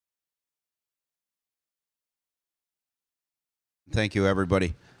Thank you,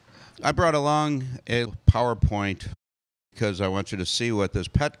 everybody. I brought along a PowerPoint because I want you to see what this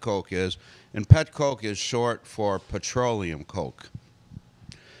PETCOKE is. And PETCOKE is short for petroleum coke.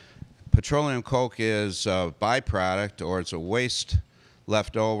 Petroleum coke is a byproduct, or it's a waste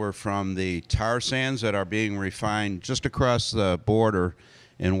left over from the tar sands that are being refined just across the border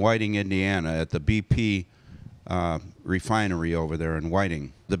in Whiting, Indiana, at the BP refinery over there in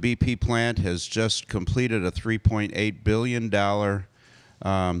Whiting. The BP plant has just completed a $3.8 billion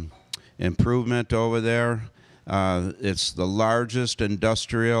improvement over there. It's the largest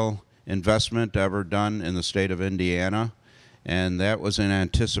industrial investment ever done in the state of Indiana, and that was in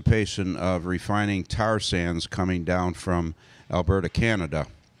anticipation of refining tar sands coming down from Alberta, Canada.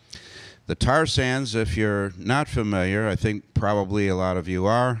 The tar sands, if you're not familiar, I think probably a lot of you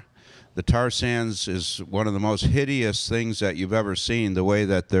are, the tar sands is one of the most hideous things that you've ever seen, the way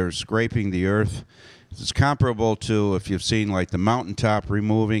that they're scraping the earth. It's comparable to if you've seen like the mountaintop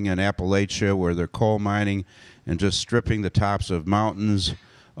removing in Appalachia where they're coal mining and just stripping the tops of mountains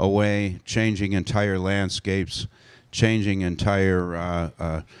away, changing entire landscapes, changing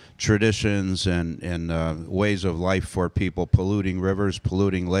entire traditions and ways of life for people, polluting rivers,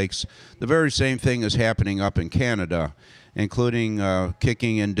 polluting lakes. The very same thing is happening up in Canada, including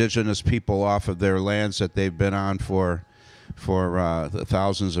kicking indigenous people off of their lands that they've been on for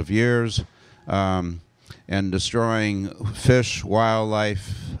thousands of years, and destroying fish,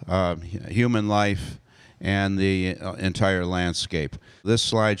 wildlife, human life, and the entire landscape.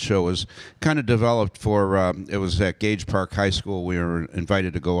 This slideshow was kind of developed for, it was at Gage Park High School. We were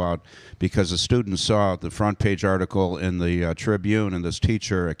invited to go out because the students saw the front page article in the Tribune, and this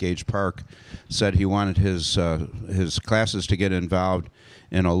teacher at Gage Park said he wanted his classes to get involved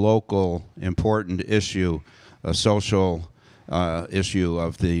in a local important issue, a social issue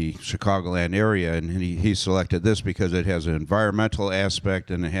of the Chicagoland area, and he selected this because it has an environmental aspect,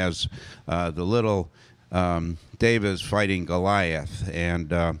 and it has the little David fighting Goliath.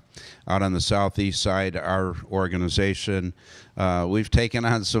 And out on the southeast side, our organization, we've taken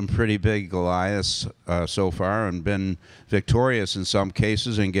on some pretty big Goliaths so far and been victorious in some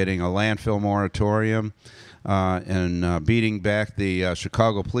cases in getting a landfill moratorium and beating back the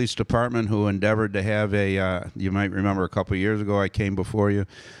Chicago Police Department, who endeavored to have a, you might remember a couple years ago I came before you,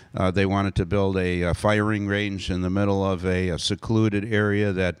 they wanted to build a firing range in the middle of a secluded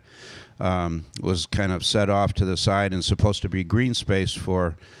area that was kind of set off to the side and supposed to be green space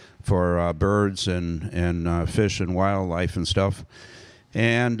for birds and fish and wildlife and stuff.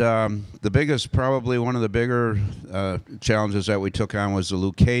 And the biggest, probably one of the bigger challenges that we took on was the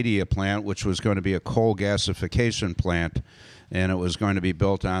Leucadia plant, which was going to be a coal gasification plant, and it was going to be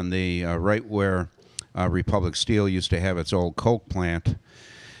built on the right where Republic Steel used to have its old coke plant.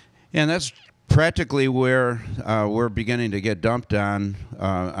 And that's practically where we're beginning to get dumped on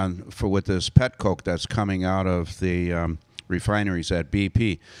with this PETCOKE that's coming out of the refineries at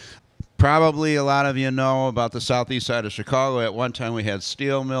BP. Probably a lot of you know about the southeast side of Chicago. At one time we had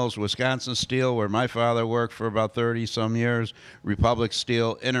steel mills, Wisconsin Steel, where my father worked for about 30-some years, Republic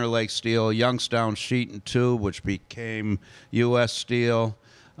Steel, Interlake Steel, Youngstown Sheet and Tube, which became U.S. Steel,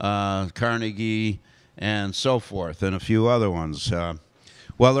 Carnegie, and so forth, and a few other ones.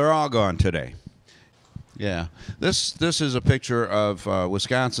 Well, they're all gone today. Yeah, this is a picture of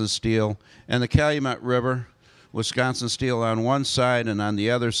Wisconsin Steel and the Calumet River. Wisconsin Steel on one side, and on the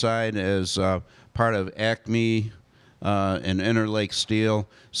other side is part of Acme and Interlake Steel.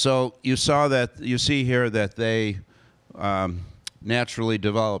 So you see here that they naturally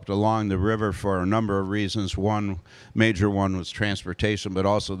developed along the river for a number of reasons. One major one was transportation, but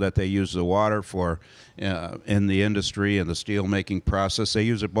also that they use the water for in the industry and the steel making process. They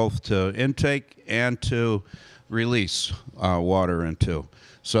use it both to intake and to release water into.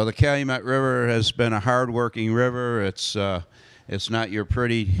 So the Calumet River has been a hard-working river. It's not your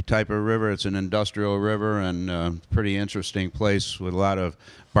pretty type of river. It's an industrial river and pretty interesting place with a lot of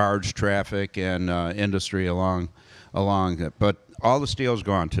barge traffic and industry along it. But all the steel's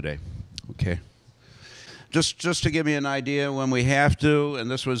gone today. Okay. Just to give you an idea, when we have to, and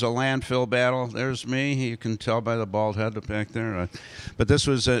this was a landfill battle. There's me. You can tell by the bald head back there. But this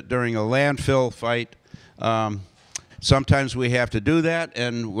was during a landfill fight. Sometimes we have to do that,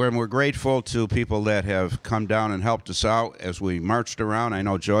 and we're grateful to people that have come down and helped us out as we marched around. I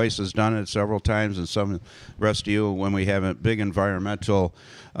know Joyce has done it several times, and some of the rest of you, when we have big environmental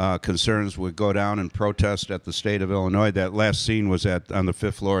concerns, we go down and protest at the state of Illinois. That last scene was on the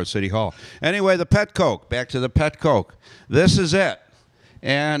 5th floor of City Hall. Anyway, the PETCOKE, back to the PETCOKE. This is it,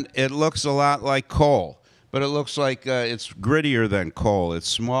 and it looks a lot like coal. but it looks like it's grittier than coal. It's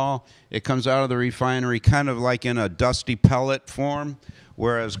small. It comes out of the refinery kind of like in a dusty pellet form,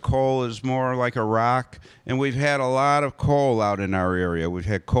 whereas coal is more like a rock. And we've had a lot of coal out in our area. We've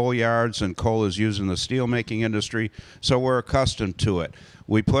had coal yards, and coal is used in the steel-making industry, so we're accustomed to it.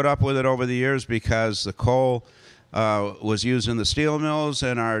 We put up with it over the years because the coal was used in the steel mills,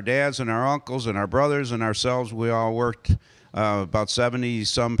 and our dads and our uncles and our brothers and ourselves, we all worked. About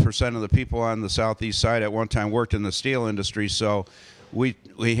 70-some% of the people on the southeast side at one time worked in the steel industry, so we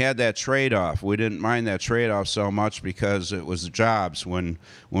had that trade-off. We didn't mind that trade-off so much because it was jobs. When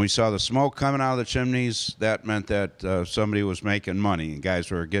we saw the smoke coming out of the chimneys, that meant that somebody was making money, and guys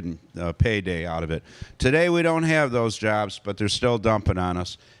were getting a payday out of it. Today we don't have those jobs, but they're still dumping on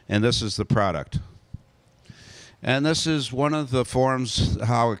us, and this is the product. And this is one of the forms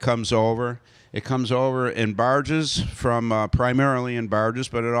how it comes over. It comes over in barges, primarily in barges,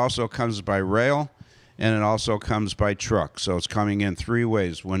 but it also comes by rail, and it also comes by truck. So it's coming in three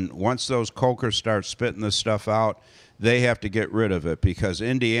ways. Once those cokers start spitting this stuff out, they have to get rid of it because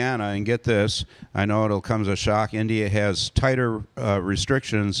Indiana, and get this, I know it'll come as a shock, India has tighter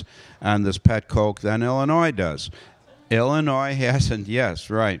restrictions on this PETCOKE than Illinois does. Illinois hasn't, yes,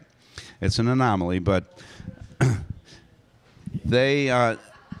 right. It's an anomaly, but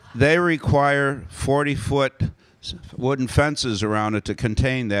they require 40-foot wooden fences around it to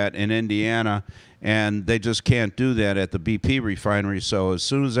contain that in Indiana, and they just can't do that at the BP refinery. So as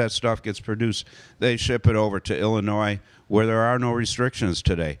soon as that stuff gets produced, they ship it over to Illinois, where there are no restrictions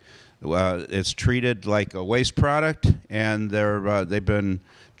today. It's treated like a waste product, and they've been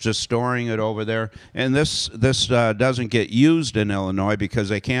just storing it over there. And this doesn't get used in Illinois because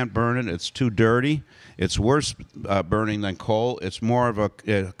they can't burn it. It's too dirty. It's worse burning than coal. It's more of a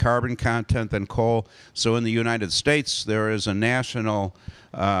carbon content than coal. So in the United States, there is a national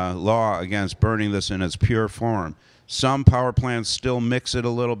law against burning this in its pure form. Some power plants still mix it a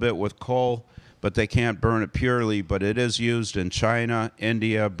little bit with coal, but they can't burn it purely. But it is used in China,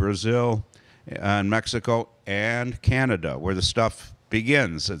 India, Brazil, and Mexico, and Canada, where the stuff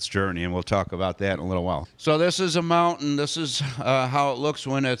begins its journey, and we'll talk about that in a little while. So this is a mountain. This is how it looks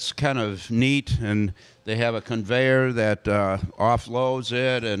when it's kind of neat, and they have a conveyor that offloads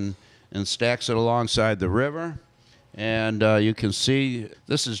it and stacks it alongside the river. And you can see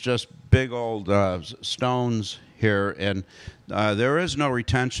this is just big old stones here, and there is no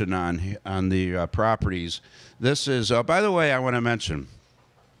retention on the properties. This is, by the way, I want to mention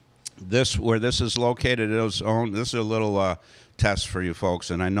this, where this is located. It is owned. This is a little test for you folks,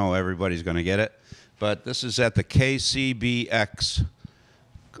 and I know everybody's going to get it, but this is at the KCBX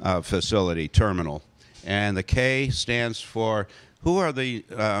facility terminal, and the K stands for, who are the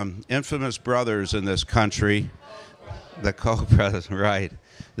infamous brothers in this country? The Koch brothers, right.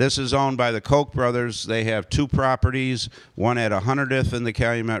 This is owned by the Koch brothers. They have two properties, one at 100th in the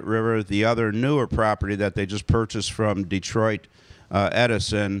Calumet River, the other newer property that they just purchased from Detroit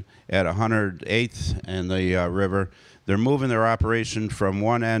Edison at 108th in the river. They're moving their operation from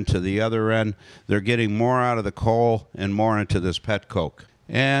one end to the other end. They're getting more out of the coal and more into this PETCOKE.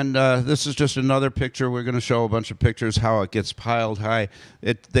 And this is just another picture. We're going to show a bunch of pictures how it gets piled high.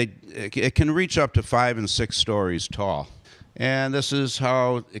 It can reach up to 5 and 6 stories tall. And this is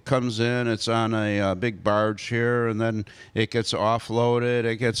how it comes in. It's on a big barge here, and then it gets offloaded,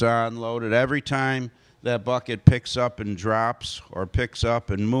 it gets unloaded. Every time that bucket picks up and drops or picks up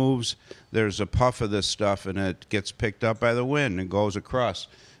and moves, there's a puff of this stuff, and it gets picked up by the wind and goes across.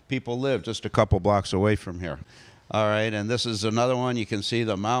 People live just a couple blocks away from here. All right, and this is another one. You can see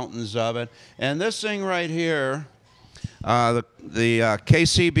the mountains of it. And this thing right here, the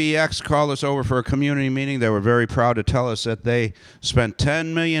KCBX called us over for a community meeting. They were very proud to tell us that they spent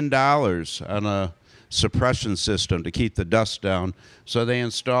 $10 million on a suppression system to keep the dust down. So they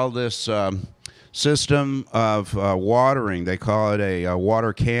installed this system of watering. They call it a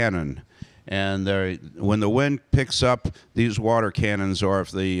water cannon. And when the wind picks up these water cannons, or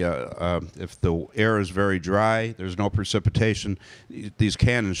if the air is very dry, there's no precipitation, these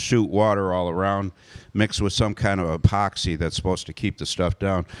cannons shoot water all around, mixed with some kind of epoxy that's supposed to keep the stuff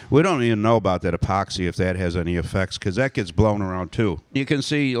down. We don't even know about that epoxy, if that has any effects, because that gets blown around too. You can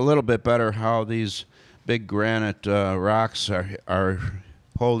see a little bit better how these big granite rocks are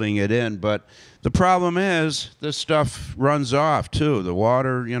holding it in, but the problem is this stuff runs off too. The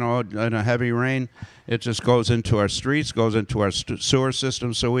water, you know, in a heavy rain, it just goes into our streets, goes into our sewer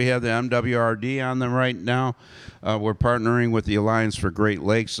system. So we have the MWRD on them right now. We're partnering with the Alliance for Great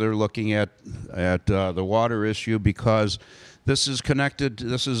Lakes. They're looking at the water issue because this is connected.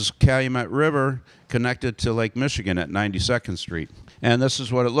 This is Calumet River connected to Lake Michigan at 92nd Street. And this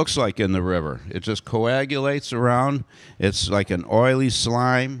is what it looks like in the river. It just coagulates around. It's like an oily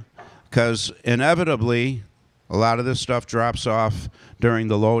slime, because inevitably a lot of this stuff drops off during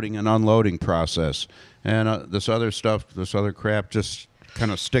the loading and unloading process. And this other stuff, this other crap just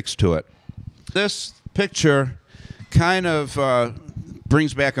kind of sticks to it. This picture kind of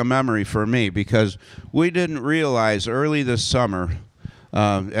brings back a memory for me, because we didn't realize early this summer,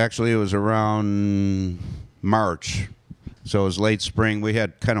 actually it was around March, so it was late spring. We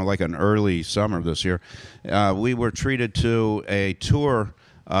had kind of like an early summer this year. We were treated to a tour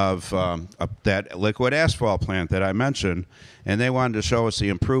of that liquid asphalt plant that I mentioned, and they wanted to show us the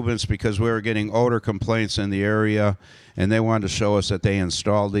improvements because we were getting odor complaints in the area, and they wanted to show us that they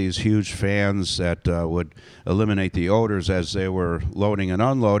installed these huge fans that would eliminate the odors as they were loading and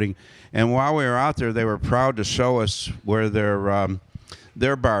unloading. And while we were out there, they were proud to show us where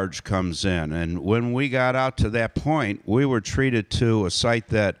their barge comes in. And when we got out to that point, we were treated to a site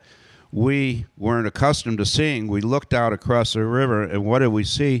that we weren't accustomed to seeing. We looked out across the river, and what did we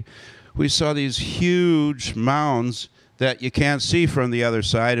see? We saw these huge mounds that you can't see from the other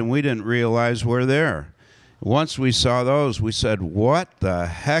side, and we didn't realize were there. Once we saw those, we said, what the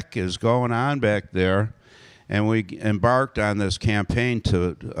heck is going on back there? And we embarked on this campaign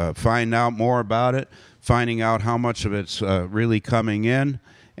to find out more about it, finding out how much of it's really coming in,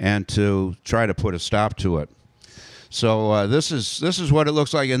 and to try to put a stop to it. So this is what it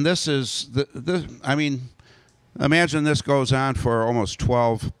looks like, and this is I mean, imagine this goes on for almost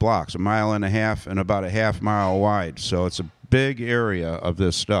 12 blocks, 1.5 miles, and about a ½ mile wide. So it's a big area of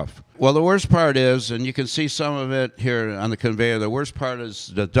this stuff. Well, the worst part is, and you can see some of it here on the conveyor, the worst part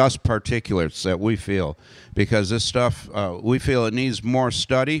is the dust particulates that we feel, because this stuff, we feel it needs more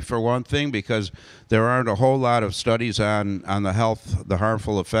study, for one thing, because there aren't a whole lot of studies on the health, the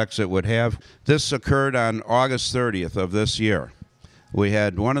harmful effects it would have. This occurred on August 30th of this year. We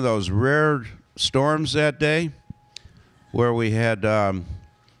had one of those rare storms that day where we had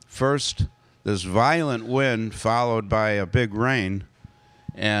first this violent wind followed by a big rain,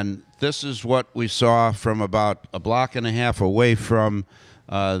 and this is what we saw from about 1.5 blocks away from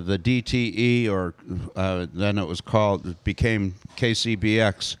the DTE, or then it became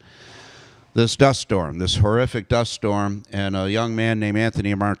KCBX, this dust storm, this horrific dust storm. And a young man named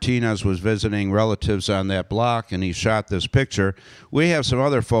Anthony Martinez was visiting relatives on that block, and he shot this picture. We have some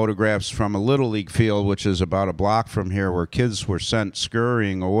other photographs from a Little League field, which is about a block from here, where kids were sent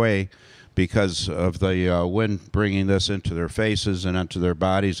scurrying away because of the wind bringing this into their faces and into their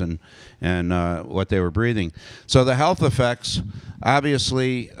bodies, and what they were breathing. So the health effects,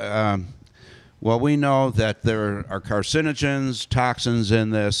 obviously, well, we know that there are carcinogens, toxins in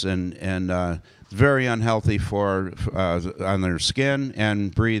this, and very unhealthy for on their skin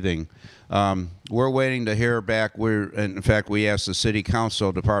and breathing. We're waiting to hear back. In fact, we asked the City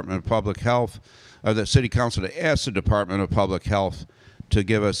Council, Department of Public Health, or the City Council to ask the Department of Public Health to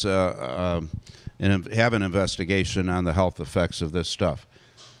give us have an investigation on the health effects of this stuff.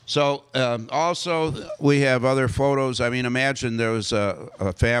 So also we have other photos. I mean, imagine there was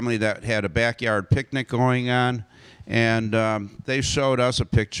a family that had a backyard picnic going on, and they showed us a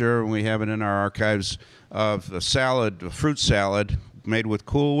picture, and we have it in our archives, of a fruit salad made with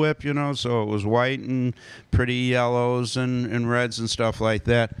Cool Whip, you know, so it was white and pretty yellows and reds and stuff like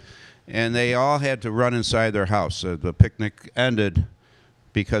that. And they all had to run inside their house. The picnic ended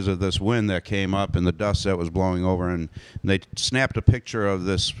because of this wind that came up and the dust that was blowing over, and they snapped a picture of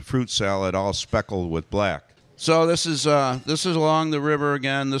this fruit salad all speckled with black. So this is along the river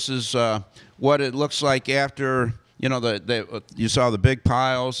again. This is what it looks like after, you know, you saw the big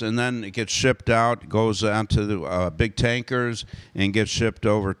piles, and then it gets shipped out, goes onto the big tankers, and gets shipped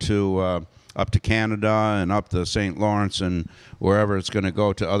over to up to Canada and up to St. Lawrence and wherever it's going to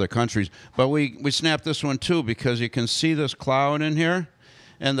go to other countries. But we snapped this one too, because you can see this cloud in here.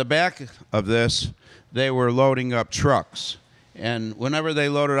 And the back of this, they were loading up trucks. And whenever they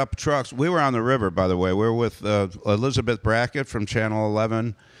loaded up trucks, we were on the river, by the way. We were with Elizabeth Brackett from Channel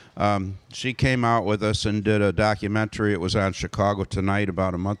 11. She came out with us and did a documentary. It was on Chicago Tonight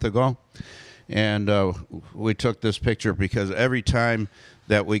about a month ago. And we took this picture because every time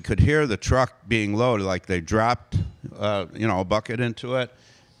that we could hear the truck being loaded, like they dropped you know, a bucket into it,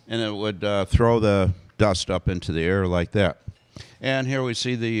 and it would throw the dust up into the air like that. And here we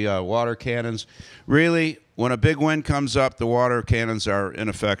see the water cannons. Really, when a big wind comes up, the water cannons are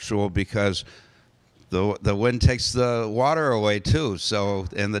ineffectual because the wind takes the water away too. So,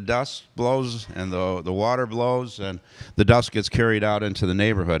 and the dust blows, and the water blows, and the dust gets carried out into the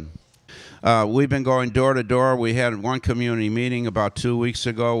neighborhood. We've been going door to door. We had one community meeting about 2 weeks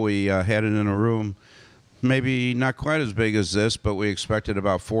ago. We had it in a room maybe not quite as big as this, but we expected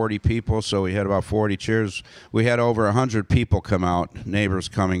about 40 people, so we had about 40 chairs. We had over 100 people come out, neighbors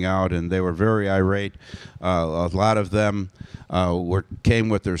coming out, and they were very irate. A lot of them came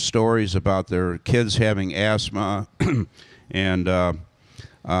with their stories about their kids having asthma and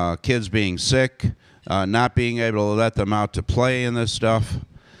kids being sick, not being able to let them out to play in this stuff.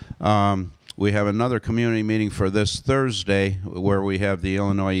 We have another community meeting for this Thursday where we have the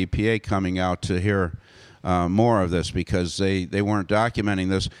Illinois EPA coming out to hear more of this, because they weren't documenting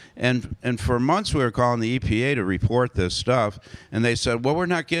this. And for months we were calling the EPA to report this stuff, and they said, well, we're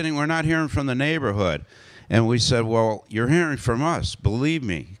not hearing from the neighborhood. And we said, well, you're hearing from us. Believe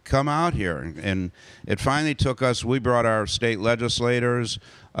me, come out here. And it finally took us, we brought our state legislators,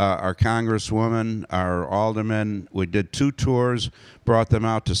 our congresswoman, our aldermen. We did 2 tours, brought them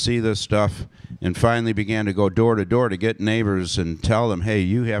out to see this stuff, and finally began to go door to door to get neighbors and tell them, hey,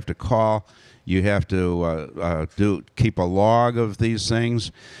 you have to call, you have to keep a log of these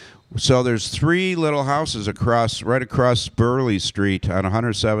things. So there's 3 little houses right across Burley Street on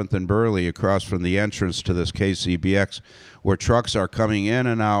 107th and Burley, across from the entrance to this KCBX, where trucks are coming in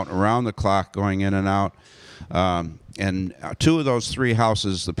and out around the clock, going in and out. And 2 of those 3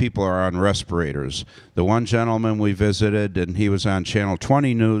 houses, the people are on respirators. The one gentleman we visited, and he was on Channel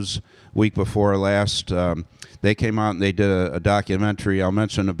 20 News week before last. They came out and they did a documentary. I'll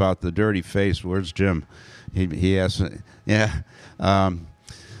mention about the dirty face. Where's Jim? He asked, yeah.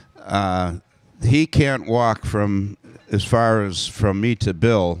 He can't walk from as far as from me to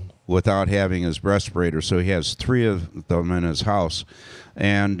Bill without having his respirator, so he has 3 of them in his house.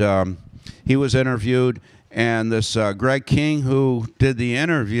 And he was interviewed, and this Greg King, who did the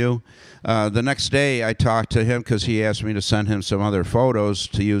interview, the next day I talked to him because he asked me to send him some other photos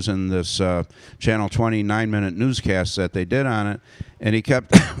to use in this Channel 20 9-minute newscast that they did on it, and he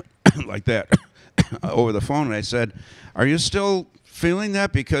kept like that over the phone, and I said, are you still feeling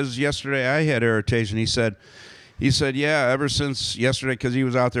that? Because yesterday I had irritation. He said, yeah, ever since yesterday, because he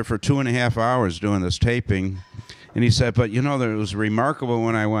was out there for 2.5 hours doing this taping. And he said, but you know, it was remarkable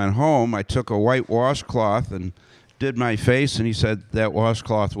when I went home, I took a white washcloth and did my face, and he said that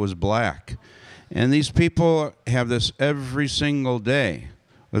washcloth was black. And these people have this every single day,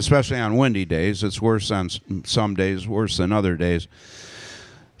 especially on windy days. It's worse on some days, worse than other days.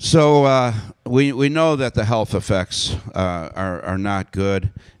 So we know that the health effects are not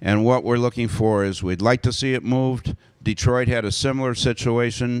good, and what we're looking for is we'd like to see it moved. Detroit had a similar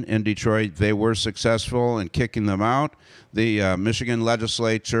situation. In Detroit, they were successful in kicking them out. The Michigan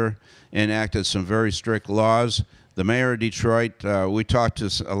legislature enacted some very strict laws. The mayor of Detroit, we talked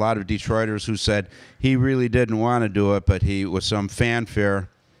to a lot of Detroiters who said he really didn't want to do it, but he, with some fanfare,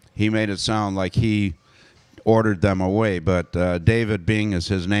 he made it sound like he ordered them away. But David Bing is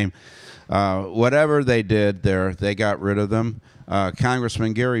his name. Whatever they did there, they got rid of them.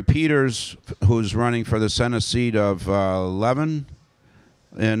 Congressman Gary Peters, who's running for the Senate seat of 11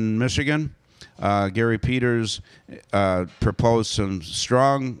 in Michigan, Gary Peters proposed some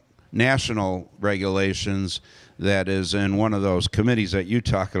strong national regulations that is in one of those committees that you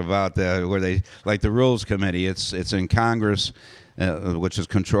talk about, where they, like the Rules Committee, it's in Congress, which is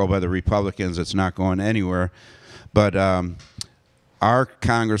controlled by the Republicans. It's not going anywhere. But our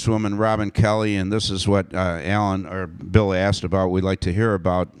Congresswoman Robin Kelly, and this is what Alan or Bill asked about, we'd like to hear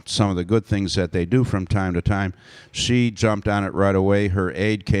about some of the good things that they do from time to time. She jumped on it right away. Her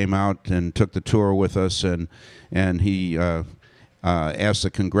aide came out and took the tour with us, and he asked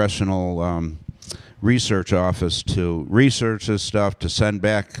the Congressional Research Office to research this stuff, to send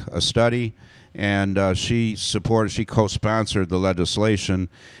back a study. And she co-sponsored the legislation,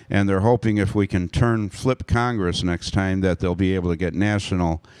 and they're hoping if we can flip Congress next time, that they'll be able to get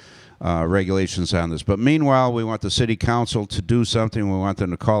national regulations on this. But meanwhile, we want the city council to do something. We want them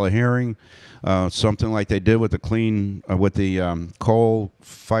to call a hearing, something like they did with the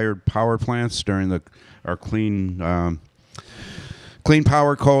coal-fired power plants during our Clean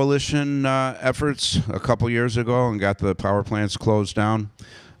Power Coalition efforts a couple years ago, and got the power plants closed down.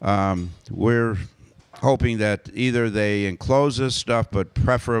 We're hoping that either they enclose this stuff, but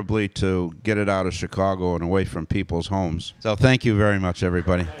preferably to get it out of Chicago and away from people's homes. So thank you very much,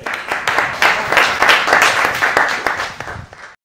 everybody.